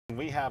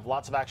We have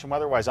lots of action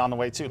weather-wise on the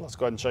way too. Let's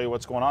go ahead and show you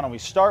what's going on. And we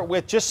start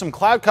with just some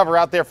cloud cover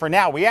out there for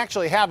now. We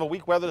actually have a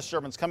weak weather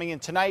disturbance coming in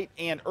tonight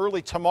and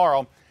early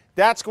tomorrow.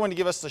 That's going to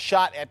give us the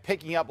shot at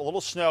picking up a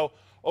little snow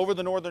over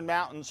the northern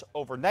mountains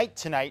overnight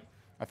tonight.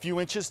 A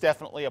few inches,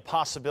 definitely a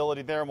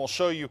possibility there. And we'll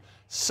show you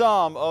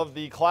some of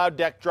the cloud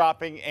deck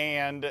dropping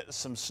and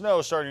some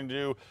snow starting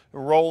to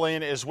roll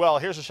in as well.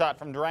 Here's a shot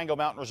from Durango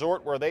Mountain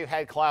Resort where they've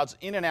had clouds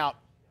in and out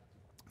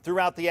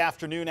throughout the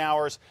afternoon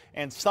hours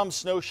and some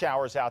snow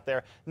showers out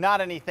there. Not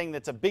anything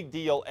that's a big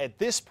deal at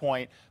this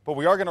point, but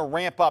we are going to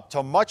ramp up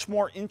to much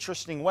more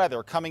interesting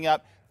weather coming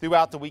up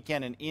throughout the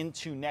weekend and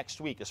into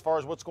next week. As far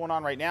as what's going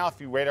on right now, a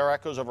few radar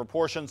echoes over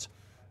portions,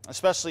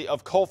 especially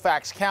of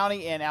Colfax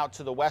County and out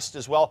to the west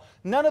as well.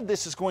 None of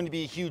this is going to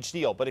be a huge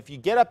deal, but if you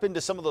get up into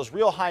some of those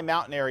real high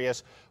mountain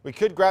areas, we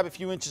could grab a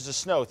few inches of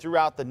snow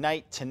throughout the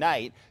night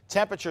tonight.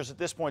 Temperatures at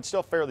this point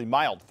still fairly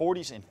mild,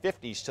 40s and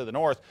 50s to the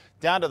north.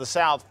 Down to the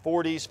south,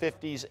 40s,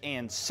 50s,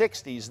 and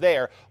 60s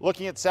there.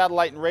 Looking at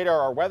satellite and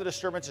radar, our weather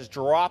disturbance is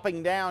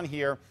dropping down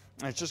here.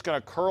 And it's just going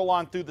to curl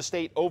on through the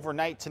state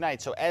overnight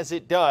tonight. So as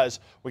it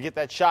does, we get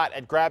that shot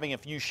at grabbing a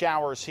few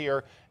showers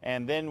here,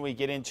 and then we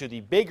get into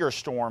the bigger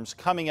storms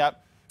coming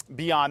up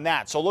beyond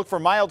that. So look for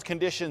mild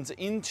conditions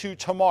into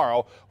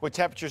tomorrow with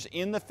temperatures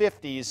in the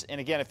 50s. And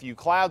again, a few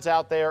clouds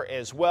out there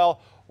as well.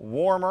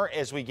 Warmer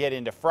as we get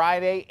into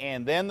Friday,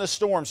 and then the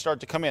storms start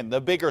to come in, the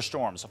bigger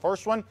storms. The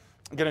first one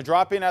going to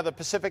drop in out of the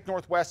Pacific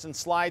Northwest and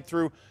slide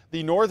through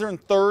the northern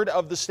third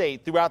of the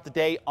state throughout the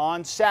day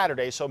on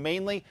Saturday, so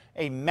mainly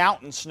a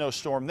mountain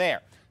snowstorm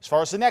there. As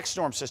far as the next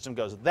storm system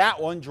goes,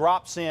 that one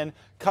drops in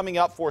coming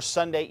up for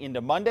Sunday into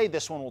Monday.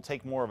 This one will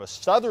take more of a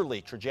southerly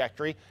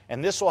trajectory,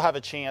 and this will have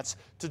a chance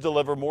to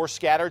deliver more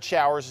scattered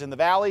showers in the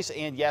valleys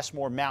and, yes,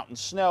 more mountain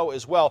snow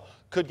as well.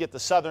 Could get the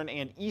southern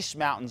and east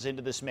mountains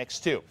into this mix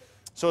too.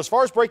 So as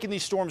far as breaking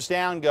these storms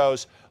down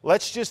goes,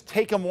 let's just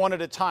take them one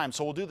at a time.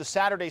 So we'll do the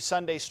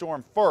Saturday-Sunday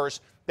storm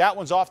first. That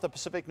one's off the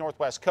Pacific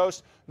Northwest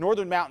coast.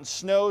 Northern mountain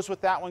snows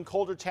with that one,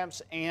 colder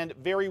temps and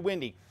very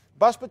windy.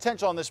 Bust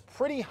potential on this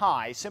pretty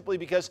high simply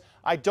because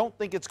I don't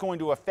think it's going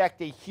to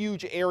affect a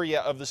huge area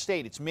of the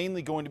state. It's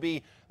mainly going to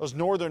be those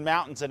northern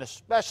mountains and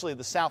especially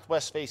the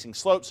southwest facing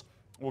slopes.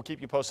 We'll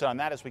keep you posted on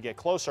that as we get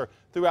closer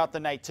throughout the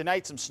night.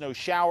 Tonight, some snow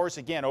showers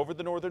again over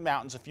the northern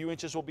mountains. A few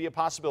inches will be a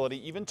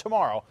possibility. Even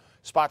tomorrow,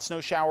 spot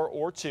snow shower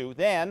or two.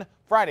 Then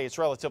Friday, it's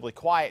relatively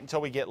quiet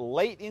until we get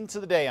late into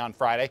the day on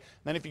Friday.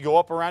 Then if you go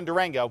up around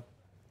Durango,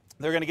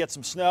 they're going to get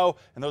some snow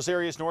in those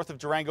areas north of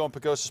Durango and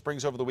Pagosa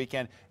Springs over the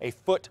weekend. A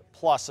foot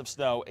plus of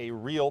snow, a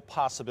real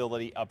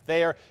possibility up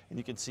there. And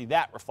you can see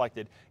that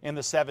reflected in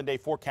the 7-day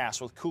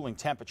forecast with cooling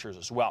temperatures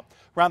as well.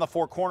 Around the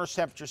Four Corners,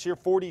 temperatures here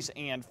 40s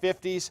and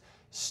 50s.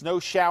 Snow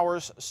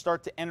showers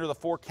start to enter the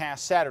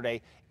forecast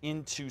Saturday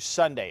into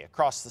Sunday.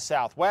 Across the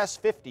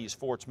southwest, 50s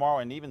for tomorrow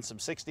and even some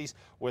 60s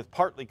with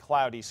partly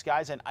cloudy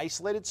skies. An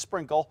isolated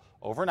sprinkle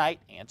overnight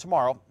and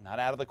tomorrow, not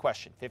out of the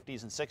question.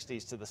 50s and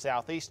 60s to the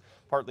southeast,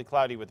 partly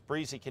cloudy with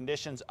breezy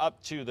conditions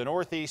up to the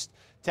northeast.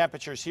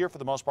 Temperatures here for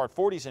the most part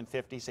 40s and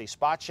 50s. A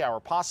spot shower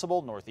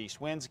possible. Northeast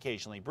winds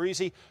occasionally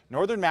breezy.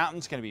 Northern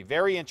mountains going to be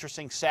very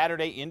interesting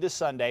Saturday into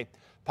Sunday.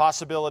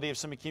 Possibility of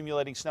some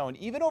accumulating snow, and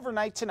even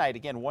overnight tonight,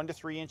 again, 1 to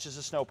 3 inches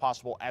of snow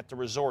possible at the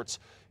resorts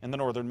in the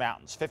northern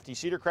mountains. 50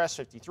 Cedar Crest,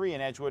 53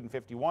 in Edgewood, and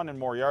 51 in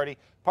Moriarty.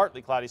 Partly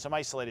cloudy, some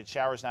isolated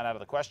showers not out of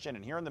the question.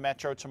 And here in the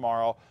metro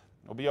tomorrow,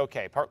 it'll be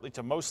okay. Partly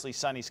to mostly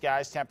sunny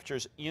skies,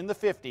 temperatures in the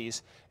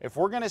 50s. If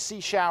we're going to see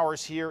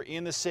showers here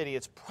in the city,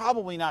 it's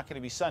probably not going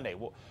to be Sunday,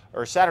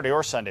 or Saturday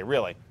or Sunday,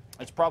 really.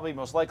 It's probably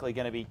most likely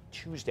going to be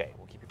Tuesday.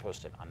 We'll keep you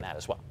posted on that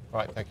as well. All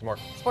right, thank you, Mark.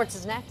 Sports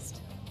is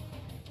next.